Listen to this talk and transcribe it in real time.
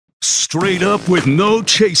Straight up with no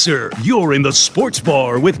chaser. You're in the Sports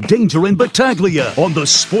Bar with Danger and Battaglia on the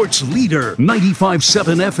Sports Leader,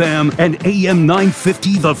 95.7 FM and AM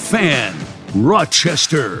 950 The Fan,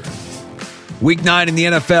 Rochester. Week 9 in the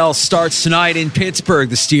NFL starts tonight in Pittsburgh.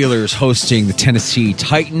 The Steelers hosting the Tennessee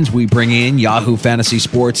Titans. We bring in Yahoo Fantasy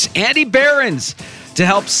Sports' Andy Behrens to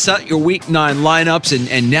help set your Week 9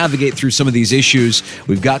 lineups and navigate through some of these issues.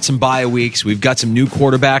 We've got some bye weeks. We've got some new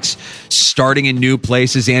quarterbacks starting in new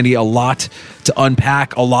places. Andy, a lot to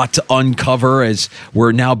unpack, a lot to uncover as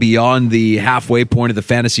we're now beyond the halfway point of the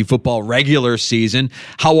fantasy football regular season.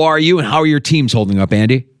 How are you and how are your teams holding up,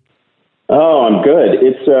 Andy? Oh, I'm good.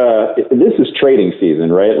 This is trading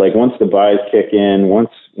season, right? Like once the buys kick in,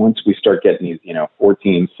 once we start getting these, 4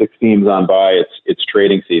 teams, 6 teams on buy, it's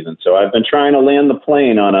trading season. So I've been trying to land the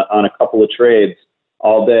plane on a couple of trades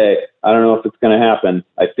all day. I don't know if it's going to happen.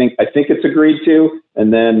 I think it's agreed to,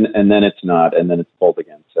 and then it's not, and then it's pulled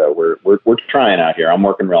again. So we're trying out here. I'm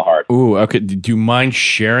working real hard. Ooh, okay. Do you mind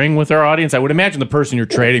sharing with our audience? I would imagine the person you're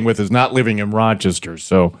trading with is not living in Rochester,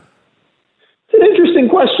 so. It's an interesting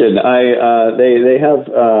question. They have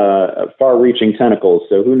far-reaching tentacles,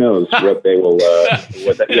 so who knows what they will.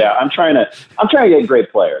 Yeah, I'm trying to get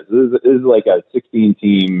great players. This is like a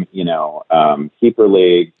 16-team, keeper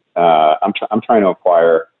league. I'm trying to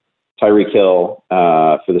acquire Tyreek Hill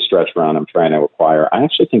for the stretch run. I'm trying to acquire. I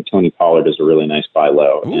actually think Tony Pollard is a really nice buy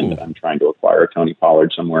low, and I'm trying to acquire Tony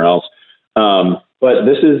Pollard somewhere else. But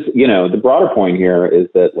this is, the broader point here is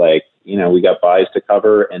that we got buys to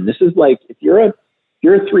cover, and this is like if you're a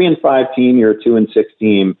 3-5 team, you're a 2-6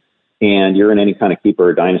 team, and you're in any kind of keeper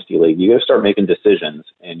or dynasty league, you got to start making decisions,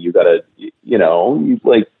 and you got to, this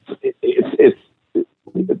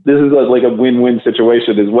is like a win-win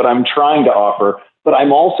situation is what I'm trying to offer, but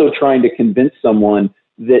I'm also trying to convince someone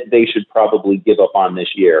that they should probably give up on this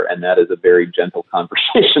year, and that is a very gentle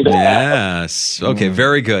conversation to have. Yes. Okay,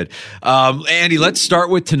 very good. Andy, let's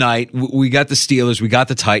start with tonight. We got the Steelers. We got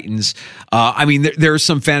the Titans. There's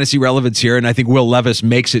some fantasy relevance here, and I think Will Levis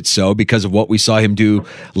makes it so because of what we saw him do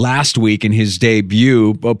last week in his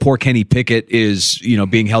debut. Poor Kenny Pickett is,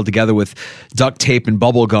 being held together with duct tape and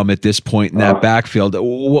bubble gum at this point in that backfield.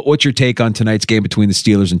 What's your take on tonight's game between the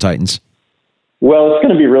Steelers and Titans? Well, it's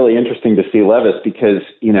going to be really interesting to see Levis because,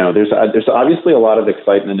 there's obviously a lot of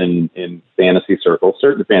excitement in fantasy circles,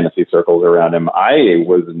 certain fantasy circles around him. I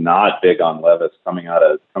was not big on Levis coming out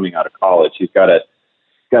of college. He's got a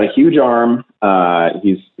huge arm.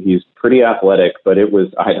 He's pretty athletic, but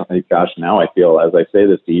now I feel, as I say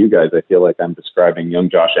this to you guys, I feel like I'm describing young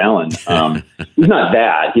Josh Allen. He's not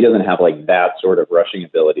bad. He doesn't have that sort of rushing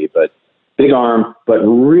ability, but big arm, but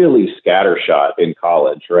really scattershot in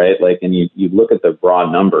college, right? And you look at the raw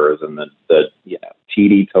numbers and the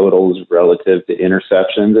TD totals relative to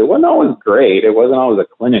interceptions. It wasn't always great. It wasn't always a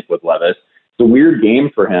clinic with Levis. It's a weird game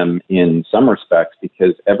for him in some respects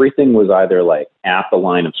because everything was either at the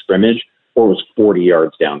line of scrimmage or was 40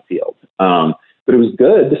 yards downfield. But it was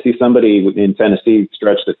good to see somebody in Tennessee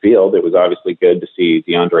stretch the field. It was obviously good to see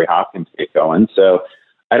DeAndre Hopkins get going. So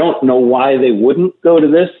I don't know why they wouldn't go to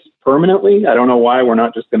this permanently. I don't know why we're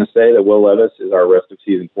not just going to say that Will Levis is our rest of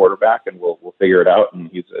season quarterback and we'll figure it out and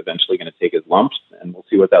he's eventually going to take his lumps and we'll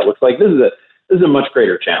see what that looks like. This is a much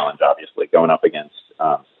greater challenge, obviously, going up against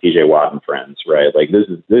TJ Watt and friends, right? This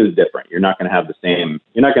is different. You're not going to have the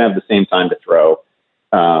same time to throw.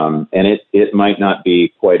 And it might not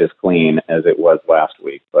be quite as clean as it was last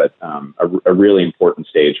week, but a really important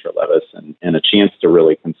stage for Levis and a chance to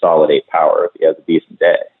really consolidate power if he has a decent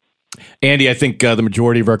day. Andy, I think the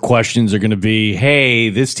majority of our questions are going to be, hey,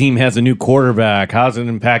 this team has a new quarterback. How does it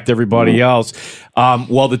impact everybody else?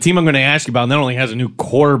 Well, the team I'm going to ask you about not only has a new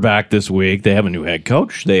quarterback this week, they have a new head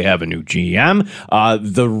coach, they have a new GM.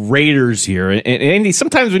 The Raiders here. And Andy,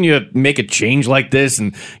 sometimes when you make a change like this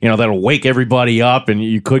and, that'll wake everybody up and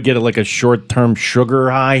you could get a short-term sugar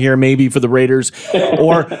high here maybe for the Raiders.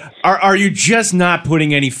 Or are you just not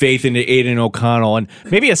putting any faith into Aiden O'Connell? And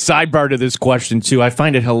maybe a sidebar to this question, too. I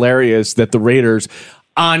find it hilarious that the Raiders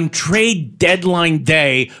on trade deadline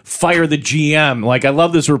day fire the GM. I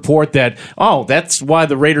love this report that, that's why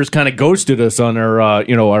the Raiders kind of ghosted us on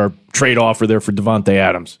our trade offer there for Davante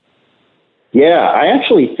Adams. Yeah, I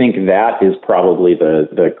actually think that is probably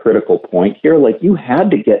the critical point here. You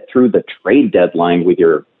had to get through the trade deadline with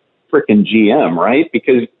your frickin' GM, right?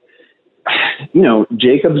 Because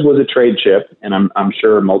Jacobs was a trade chip, and I'm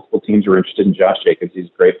sure multiple teams were interested in Josh Jacobs. He's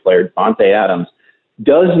a great player. Davante Adams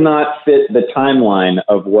does not fit the timeline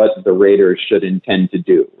of what the Raiders should intend to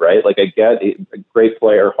do, right? I get a great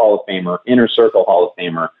player, Hall of Famer, inner circle Hall of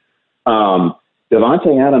Famer.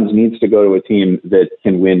 Davante Adams needs to go to a team that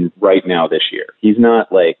can win right now this year. He's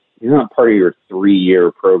not part of your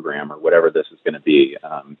 3-year program or whatever this is going to be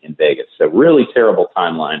in Vegas. So really terrible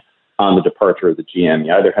timeline on the departure of the GM.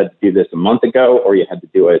 You either had to do this a month ago or you had to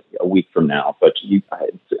do it a week from now. But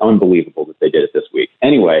it's unbelievable that they did it this week.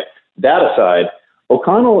 Anyway, that aside,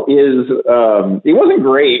 O'Connell he wasn't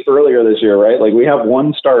great earlier this year, right? Like, we have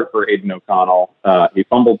one start for Aiden O'Connell. He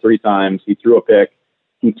fumbled 3 times. He threw a pick.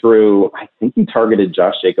 I think he targeted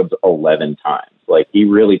Josh Jacobs 11 times. Like, he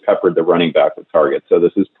really peppered the running back with targets. So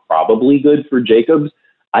this is probably good for Jacobs.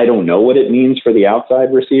 I don't know what it means for the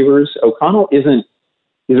outside receivers. O'Connell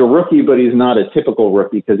he's a rookie, but he's not a typical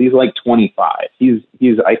rookie because he's like 25. He's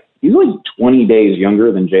like 20 days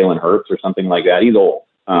younger than Jalen Hurts or something like that. He's old.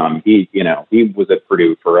 He was at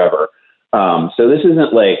Purdue forever. So this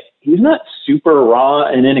isn't like, he's not super raw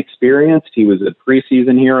and inexperienced. He was a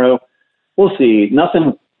preseason hero. We'll see.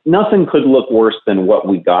 Nothing could look worse than what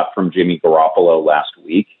we got from Jimmy Garoppolo last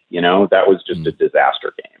week. That was just a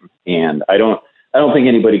disaster game. And I don't think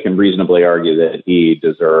anybody can reasonably argue that he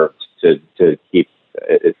deserved to keep,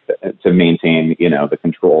 to maintain, the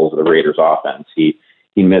controls of the Raiders offense. He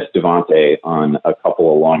missed Devontae on a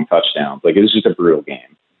couple of long touchdowns. Like, it was just a brutal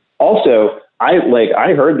game. Also, I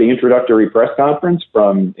heard the introductory press conference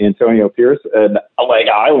from Antonio Pierce, and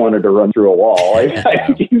I wanted to run through a wall. I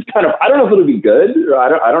think he's I don't know if it'll be good.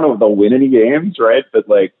 I don't know if they'll win any games, right? But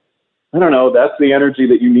I don't know. That's the energy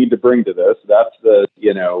that you need to bring to this. That's the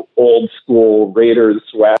old school Raiders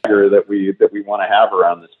swagger that we want to have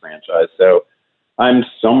around this franchise. So I'm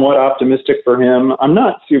somewhat optimistic for him. I'm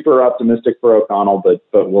not super optimistic for O'Connell,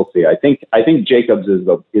 but we'll see. I think Jacobs is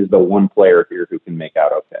the one player here who can make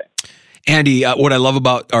out okay. Andy, what I love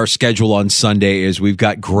about our schedule on Sunday is we've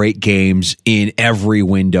got great games in every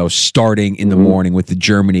window, starting in the morning with the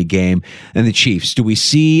Germany game and the Chiefs. Do we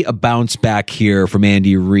see a bounce back here from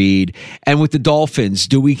Andy Reid? And with the Dolphins,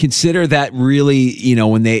 do we consider that really,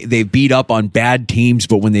 when they beat up on bad teams,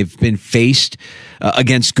 but when they've been faced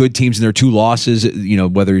against good teams in their 2 losses,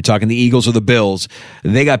 whether you're talking the Eagles or the Bills,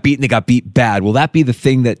 they got beat bad. Will that be the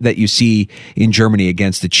thing that you see in Germany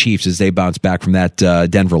against the Chiefs as they bounce back from that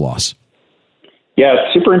Denver loss? Yeah,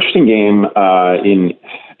 super interesting game.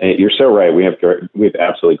 You're so right. We have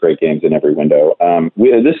absolutely great games in every window.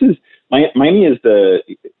 Miami is the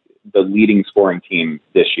leading scoring team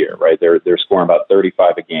this year, right? They're scoring about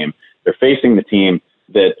 35 a game. They're facing the team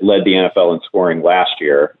that led the NFL in scoring last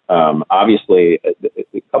year. Obviously,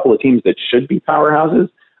 a couple of teams that should be powerhouses.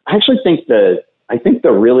 I actually think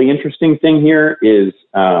the really interesting thing here is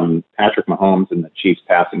Patrick Mahomes and the Chiefs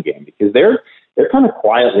passing game, because they're kind of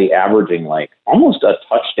quietly averaging almost a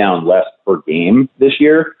touchdown less per game this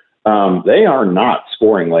year. They are not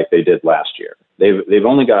scoring like they did last year. They've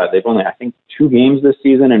only I think 2 games this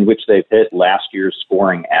season in which they've hit last year's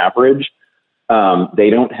scoring average. They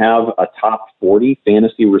don't have a top 40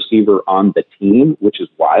 fantasy receiver on the team, which is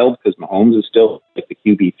wild because Mahomes is still the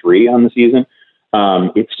QB3 on the season.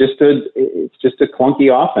 It's just a clunky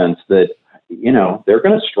offense that, they're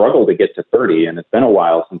going to struggle to get to 30. And it's been a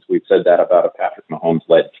while since we've said that about a Patrick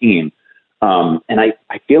Mahomes-led team. And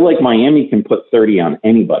I feel like Miami can put 30 on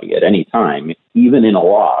anybody at any time, even in a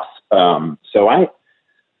loss. So I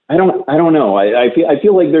don't know. I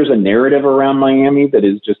feel like there's a narrative around Miami that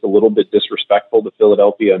is just a little bit disrespectful to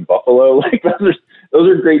Philadelphia and Buffalo. Those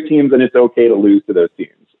are great teams, and it's okay to lose to those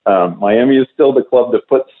teams. Miami is still the club that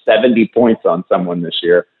put 70 points on someone this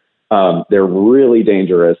year. They're really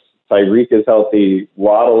dangerous. Tyreek is healthy.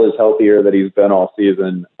 Waddle is healthier than he's been all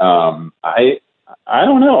season. I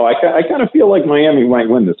don't know. I kind of feel like Miami might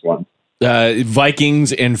win this one.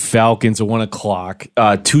 Vikings and Falcons at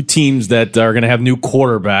 1:00. 2 teams that are going to have new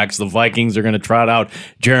quarterbacks. The Vikings are going to trot out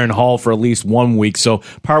Jaren Hall for at least 1 week. So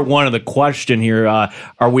part 1 of the question here,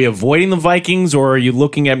 are we avoiding the Vikings, or are you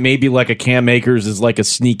looking at maybe like a Cam Akers as like a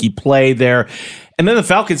sneaky play there? And then the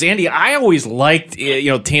Falcons, Andy, I always liked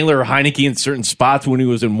Taylor Heineke in certain spots when he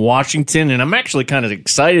was in Washington, and I'm actually kind of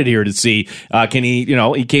excited here to see can he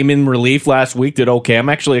he came in relief last week, did okay. I'm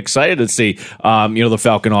actually excited to see the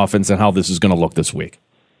Falcon offense and how this is going to look this week.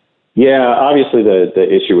 Yeah, obviously the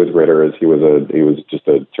issue with Ritter is he was just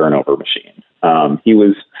a turnover machine. He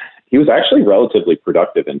was actually relatively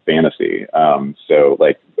productive in fantasy. So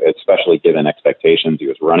especially given expectations, he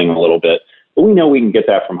was running a little bit. But we know we can get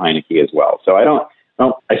that from Heineke as well. So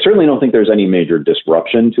I certainly don't think there's any major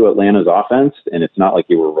disruption to Atlanta's offense, and it's not like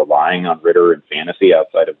you were relying on Ritter in fantasy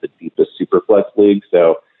outside of the deepest superflex league.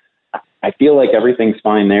 So I feel like everything's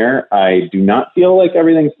fine there. I do not feel like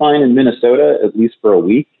everything's fine in Minnesota, at least for a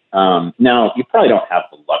week. Now, you probably don't have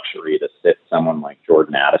the luxury to sit someone like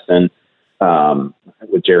Jordan Addison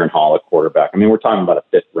with Jaren Hall at quarterback. I mean, we're talking about a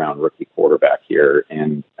 5th-round rookie quarterback here,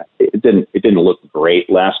 and it didn't look great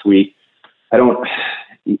last week. I don't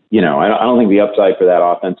think the upside for that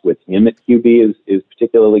offense with him at QB is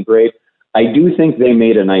particularly great. I do think they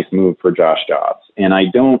made a nice move for Josh Dobbs, and I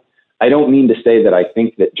don't mean to say that I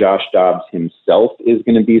think that Josh Dobbs himself is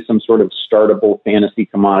going to be some sort of startable fantasy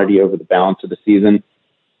commodity over the balance of the season,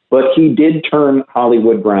 but he did turn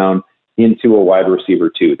Hollywood Brown into a wide receiver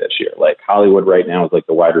 2 this year. Like Hollywood right now is like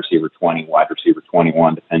the wide receiver 20, wide receiver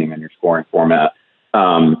 21, depending on your scoring format.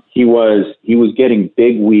 He was getting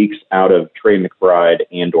big weeks out of Trey McBride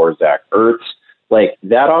and or Zach Ertz. Like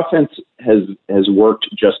that offense has worked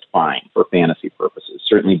just fine for fantasy purposes,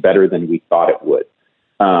 certainly better than we thought it would.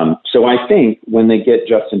 So I think when they get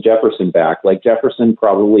Justin Jefferson back, like Jefferson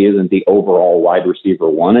probably isn't the overall wide receiver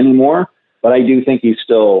 1 anymore, but I do think he's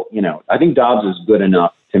still, I think Dobbs is good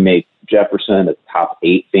enough to make Jefferson a top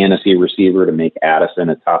 8 fantasy receiver, to make Addison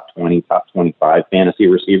a top 20, top 25 fantasy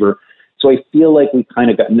receiver. So I feel like we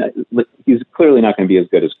kind of got, he's clearly not going to be as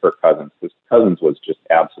good as Kirk Cousins, because Cousins was just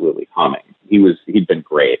absolutely humming. He'd been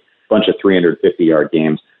great, bunch of 350-yard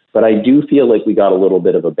games. But I do feel like we got a little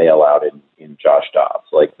bit of a bailout in Josh Dobbs.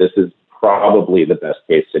 Like this is probably the best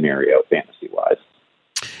case scenario fantasy-wise.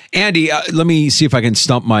 Andy, let me see if I can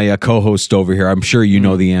stump my co-host over here. I'm sure you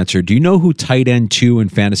know the answer. Do you know who tight end 2 in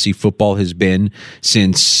fantasy football has been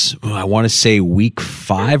since, I want to say week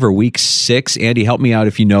 5 or week 6? Andy, help me out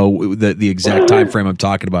if you know the exact time frame I'm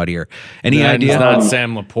talking about here. Any idea? It's not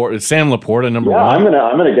Sam Laporta. Is Sam Laporta number 1? I'm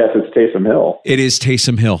gonna guess it's Taysom Hill. It is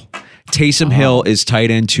Taysom Hill. Taysom Hill is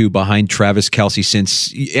tight end 2 behind Travis Kelce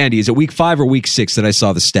since, Andy, is it week 5 or week 6 that I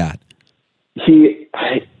saw the stat?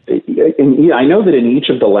 I know that in each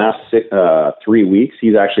of the last 3 weeks,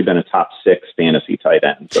 he's actually been a top 6 fantasy tight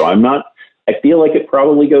end. So I feel like it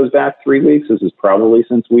probably goes back 3 weeks. This is probably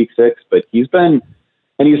since week 6, but he's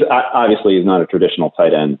obviously he's not a traditional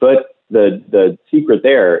tight end, but the secret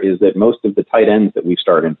there is that most of the tight ends that we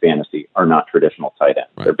start in fantasy are not traditional tight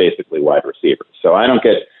ends. Right. They're basically wide receivers. So I'm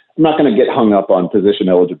not going to get hung up on position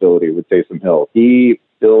eligibility with Taysom Hill. He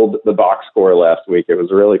filled the box score last week. It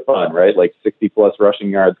was really fun, right? Like 60-plus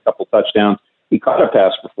rushing yards, a couple touchdowns. He caught a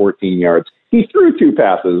pass for 14 yards. He threw 2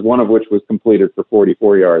 passes, one of which was completed for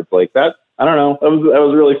 44 yards. Like that, I don't know. That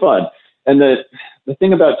was really fun. And the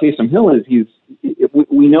thing about Taysom Hill is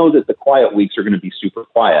we know that the quiet weeks are going to be super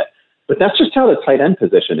quiet, but that's just how the tight end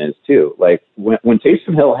position is too. Like when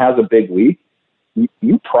Taysom Hill has a big week,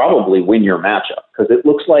 you probably win your matchup, because it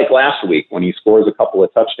looks like last week when he scores a couple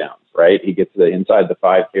of touchdowns, right? He gets inside the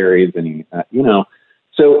 5 carries, and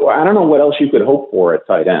so I don't know what else you could hope for at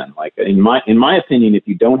tight end. Like in my opinion, if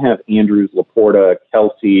you don't have Andrews, Laporta,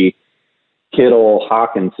 Kelce, Kittle,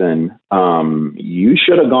 Hawkinson, you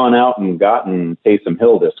should have gone out and gotten Taysom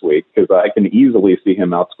Hill this week, because I can easily see him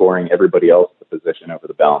outscoring everybody else at the position over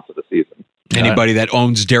the balance of the season. Anybody that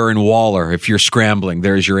owns Darren Waller, if you're scrambling,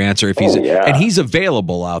 there's your answer. If and he's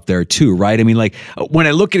available out there too, right? I mean, like when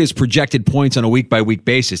I look at his projected points on a week by week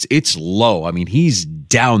basis, it's low. I mean, he's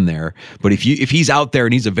down there, but if he's out there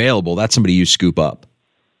and he's available, that's somebody you scoop up.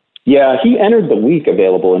 Yeah, he entered the week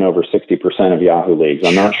available in over 60% of Yahoo leagues.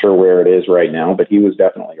 I'm not sure where it is right now, but he was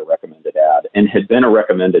definitely a recommended ad, and had been a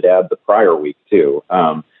recommended ad the prior week too.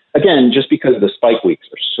 Again, just because the spike weeks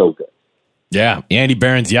are so good. Yeah, Andy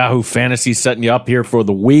Behrens, Yahoo Fantasy, setting you up here for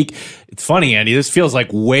the week. It's funny, Andy, this feels like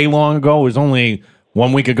way long ago. It was only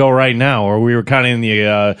 1 week ago right now, or we were kind of in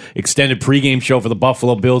the extended pregame show for the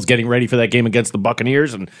Buffalo Bills, getting ready for that game against the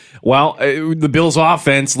Buccaneers. And, the Bills'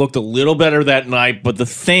 offense looked a little better that night, but the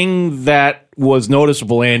thing that was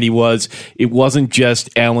noticeable, Andy, was it wasn't just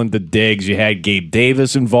Allen to Diggs. You had Gabe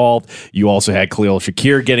Davis involved. You also had Khalil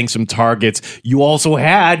Shakir getting some targets. You also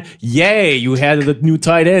had, you had the new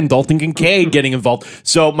tight end, Dalton Kincaid, getting involved.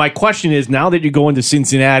 So my question is, now that you go into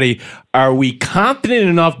Cincinnati, are we confident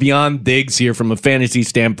enough beyond Diggs here from a fantasy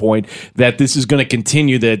standpoint that this is going to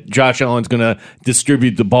continue, that Josh Allen's going to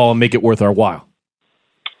distribute the ball and make it worth our while?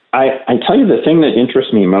 I tell you, the thing that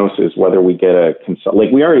interests me most is whether we get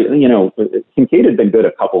we already, Kincaid had been good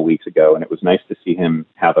a couple weeks ago, and it was nice to see him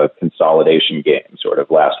have a consolidation game sort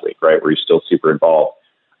of last week, right, where he's still super involved.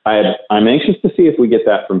 I'm anxious to see if we get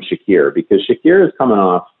that from Shakir, because Shakir is coming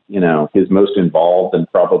off, his most involved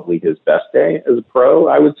and probably his best day as a pro,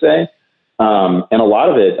 I would say. And a lot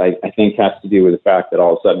of it, I think, has to do with the fact that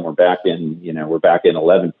all of a sudden we're back in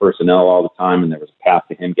 11 personnel all the time, and there was a path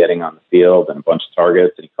to him getting on the field and a bunch of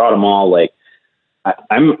targets, and he caught them all. Like,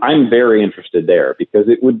 I'm very interested there, because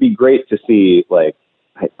it would be great to see, with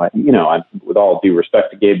all due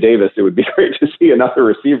respect to Gabe Davis, it would be great to see another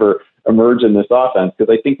receiver emerge in this offense,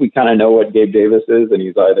 because I think we kind of know what Gabe Davis is, and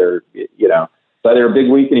he's either, either a big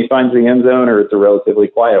week and he finds the end zone or it's a relatively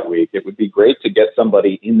quiet week. It would be great to get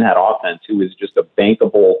somebody in that offense who is just a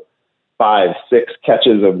bankable 5-6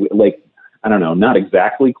 catches of, like, I don't know, not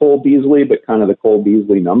exactly Cole Beasley, but kind of the Cole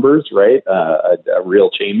Beasley numbers, right? A real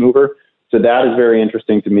chain mover. So that is very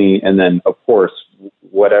interesting to me. And then, of course,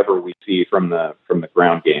 whatever we see from the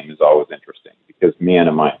ground game is always interesting, because man,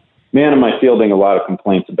 am I fielding a lot of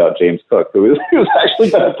complaints about James Cook, who's actually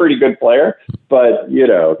been a pretty good player, but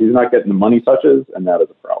he's not getting the money touches, and that is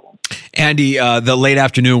a problem. Andy, the late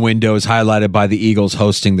afternoon window is highlighted by the Eagles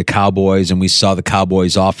hosting the Cowboys, and we saw the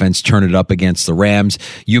Cowboys offense turn it up against the Rams.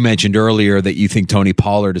 You mentioned earlier that you think Tony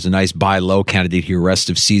Pollard is a nice buy low candidate here rest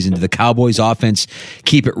of season. Do the Cowboys offense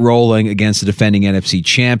keep it rolling against the defending NFC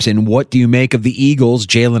champs? And what do you make of the Eagles,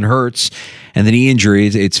 Jalen Hurts, and the knee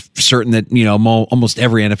injuries? It's certain that almost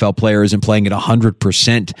every NFL player isn't playing at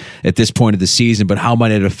 100% at this point of the season, but how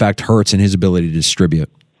might it affect Hurts and his ability to distribute?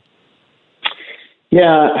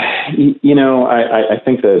 Yeah, I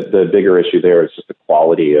think the bigger issue there is just the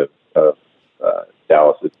quality of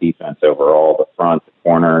Dallas's defense overall. The front, the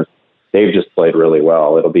corners, they've just played really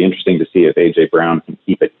well. It'll be interesting to see if A.J. Brown can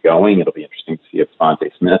keep it going. It'll be interesting to see if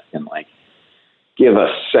Devontae Smith can give a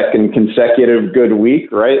second consecutive good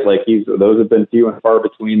week, right? Those have been few and far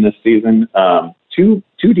between this season. Two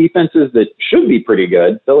defenses that should be pretty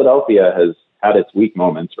good. Philadelphia has had its weak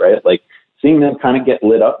moments, right? Seeing them kind of get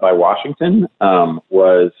lit up by Washington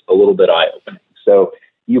was a little bit eye-opening. So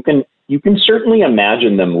you can certainly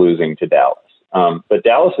imagine them losing to Dallas. But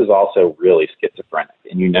Dallas is also really schizophrenic,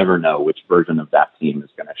 and you never know which version of that team is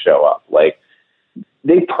going to show up.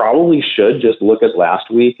 They probably should just look at last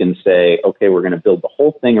week and say, okay, we're going to build the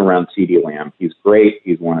whole thing around CeeDee Lamb. He's great.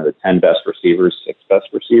 He's one of the 10 best receivers, 6 best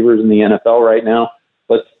receivers in the NFL right now.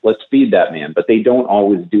 Let's feed that man. But they don't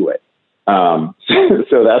always do it.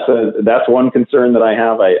 So that's one concern that I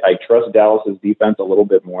have. I trust Dallas's defense a little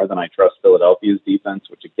bit more than I trust Philadelphia's defense,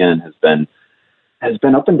 which again has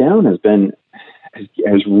been up and down,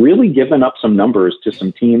 has really given up some numbers to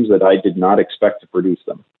some teams that I did not expect to produce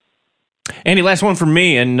them. Andy, last one for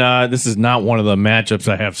me, and this is not one of the matchups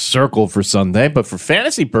I have circled for Sunday, but for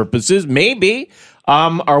fantasy purposes, maybe.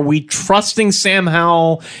 Are we trusting Sam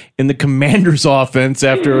Howell in the Commanders' offense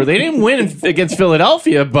after they didn't win against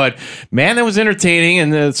Philadelphia? But, man, that was entertaining,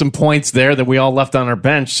 and some points there that we all left on our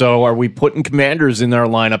bench. So are we putting Commanders in our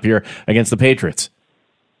lineup here against the Patriots?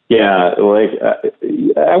 Yeah,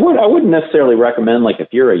 I wouldn't necessarily recommend,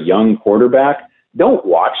 if you're a young quarterback, don't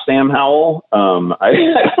watch Sam Howell. I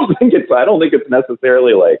don't think it's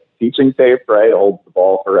necessarily teaching tape, right? Holds the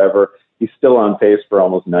ball forever. He's still on pace for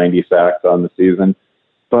almost 90 sacks on the season.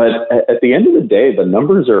 But at the end of the day, the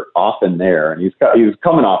numbers are often there. And he's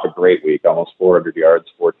coming off a great week, almost 400 yards,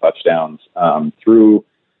 4 touchdowns, through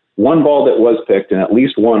one ball that was picked and at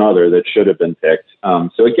least one other that should have been picked.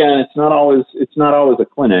 So again, it's not always a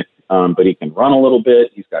clinic, but he can run a little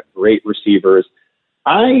bit. He's got great receivers.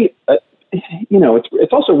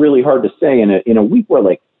 It's also really hard to say in a week where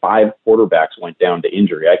 5 quarterbacks went down to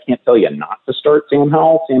injury. I can't tell you not to start Sam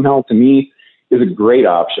Howell. Sam Howell, to me, is a great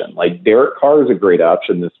option. Derek Carr is a great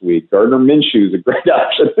option this week. Gardner Minshew is a great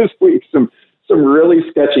option this week. Some really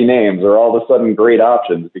sketchy names are all of a sudden great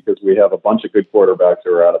options because we have a bunch of good quarterbacks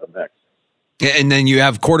who are out of the mix. And then you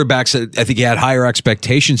have quarterbacks that I think you had higher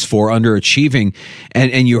expectations for, underachieving.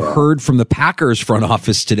 And you heard from the Packers front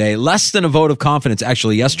office today, less than a vote of confidence,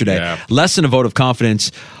 actually yesterday, less than a vote of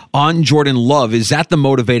confidence on Jordan Love. Is that the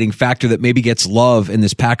motivating factor that maybe gets Love in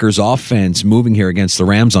this Packers offense moving here against the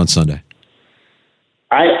Rams on Sunday?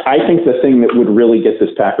 I think the thing that would really get this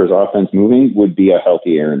Packers offense moving would be a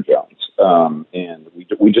healthy Aaron Jones. And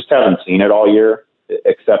we just haven't seen it all year,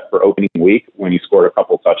 except for opening week when he scored a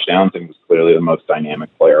couple touchdowns and was clearly the most dynamic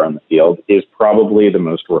player on the field, is probably the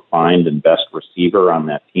most refined and best receiver on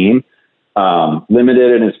that team.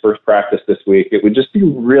 Limited in his first practice this week. It would just be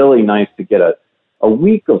really nice to get a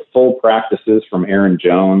week of full practices from Aaron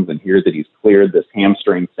Jones and hear that he's cleared this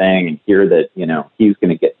hamstring thing and hear that, he's going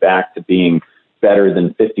to get back to being better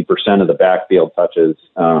than 50% of the backfield touches.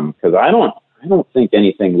 Cause I don't think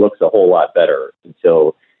anything looks a whole lot better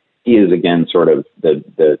until he is again sort of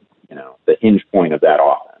the hinge point of that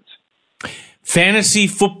offense. Fantasy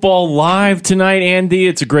Football Live tonight, Andy.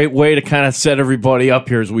 It's a great way to kind of set everybody up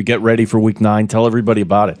here as we get ready for Week 9. Tell everybody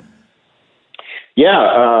about it.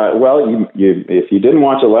 Yeah, well, if you didn't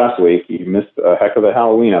watch it last week, you missed a heck of a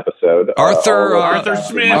Halloween episode. Arthur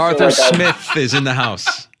Smith is in the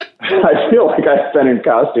house. I feel like I've been in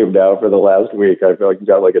costume now for the last week. I feel like you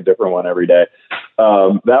got a different one every day.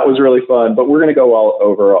 That was really fun. But we're going to go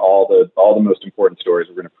over all the most important stories.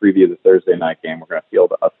 We're going to preview the Thursday night game. We're going to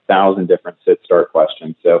field 1,000 different sit-start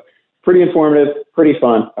questions. So pretty informative, pretty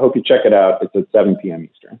fun. I hope you check it out. It's at 7 p.m.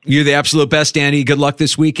 Eastern. You're the absolute best, Andy. Good luck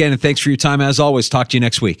this weekend, and thanks for your time as always. Talk to you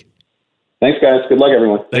next week. Thanks, guys. Good luck,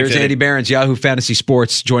 everyone. There's Andy Behrens, Yahoo Fantasy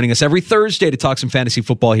Sports, joining us every Thursday to talk some fantasy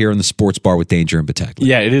football here in the Sports Bar with Danger and Battaglia.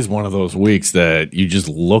 Yeah, it is one of those weeks that you just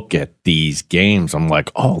look at these games. I'm like,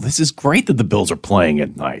 oh, this is great that the Bills are playing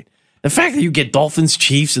at night. The fact that you get Dolphins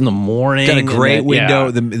Chiefs in the morning. Got a great window,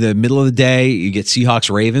 the middle of the day. You get Seahawks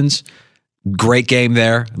Ravens. Great game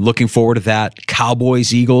there. Looking forward to that.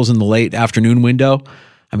 Cowboys Eagles in the late afternoon window.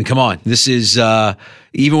 I mean, come on. This is,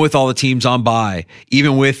 even with all the teams on bye,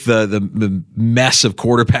 even with the mess of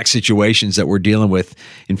quarterback situations that we're dealing with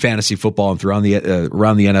in fantasy football and around the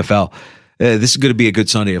NFL, this is going to be a good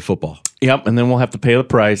Sunday of football. Yep, and then we'll have to pay the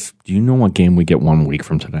price. Do you know what game we get 1 week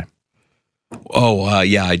from today? Oh,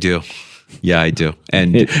 yeah, I do. Yeah, I do.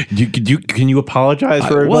 And can you apologize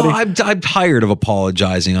for everybody? Well, I'm tired of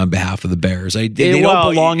apologizing on behalf of the Bears. They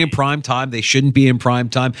don't belong in prime time. They shouldn't be in prime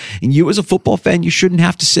time. And you, as a football fan, you shouldn't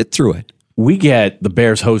have to sit through it. We get the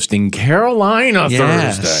Bears hosting Carolina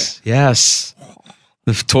Thursday. Yes.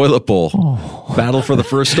 The toilet bowl. Battle for the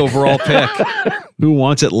first overall pick. Who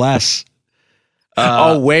wants it less?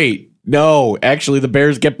 Wait. No, actually, the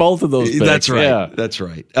Bears get both of those picks. That's right. Yeah. That's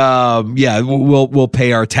right. We'll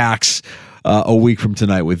pay our tax a week from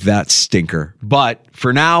tonight with that stinker. But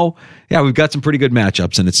for now, we've got some pretty good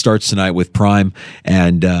matchups, and it starts tonight with Prime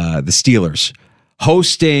and the Steelers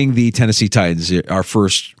hosting the Tennessee Titans. Our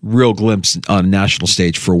first real glimpse on a national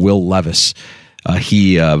stage for Will Levis.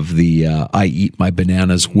 He of the I eat my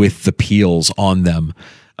bananas with the peels on them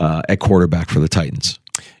at quarterback for the Titans.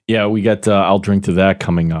 Yeah, we got I'll drink to that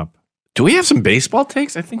coming up. Do we have some baseball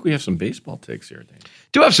takes? I think we have some baseball takes here, Dave.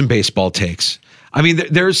 Do have some baseball takes. I mean,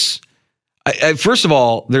 first of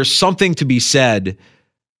all, there's something to be said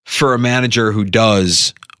for a manager who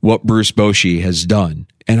does what Bruce Bochy has done.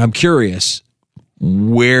 And I'm curious,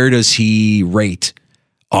 where does he rate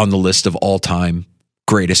on the list of all-time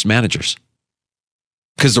greatest managers?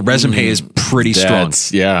 Because the resume is pretty strong.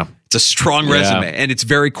 Yeah. It's a strong resume, and it's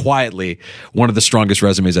very quietly one of the strongest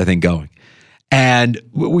resumes, I think, going. And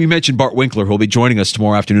we mentioned Bart Winkler, who will be joining us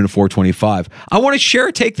tomorrow afternoon at 4:25. I want to share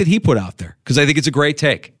a take that he put out there because I think it's a great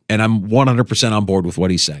take, and I'm 100% on board with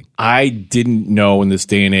what he's saying. I didn't know in this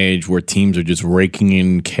day and age where teams are just raking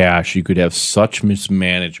in cash, you could have such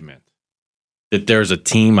mismanagement that there's a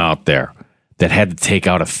team out there that had to take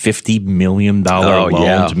out a $50 million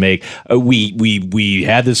loan to make. We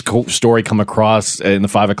had this story come across in the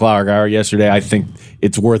 5 o'clock hour yesterday. I think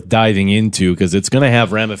it's worth diving into because it's going to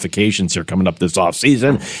have ramifications here coming up this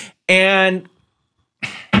offseason. And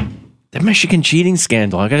the Michigan cheating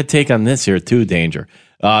scandal, I got to take on this here too, Danger.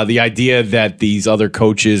 The idea that these other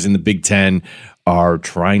coaches in the Big Ten are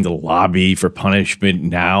trying to lobby for punishment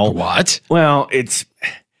now. What? Well,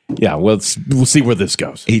 we'll see where this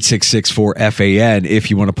goes. 866-4FAN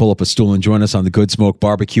if you want to pull up a stool and join us on the Good Smoke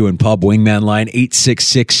Barbecue and Pub Wingman line,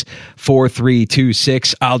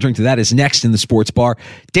 866-4326. I'll drink to that is next in the Sports Bar.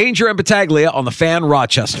 Danger and Battaglia on the Fan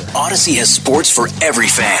Rochester. Odyssey has sports for every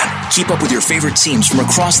fan. Keep up with your favorite teams from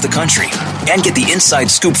across the country and get the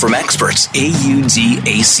inside scoop from experts.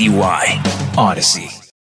 AUDACY. Odyssey.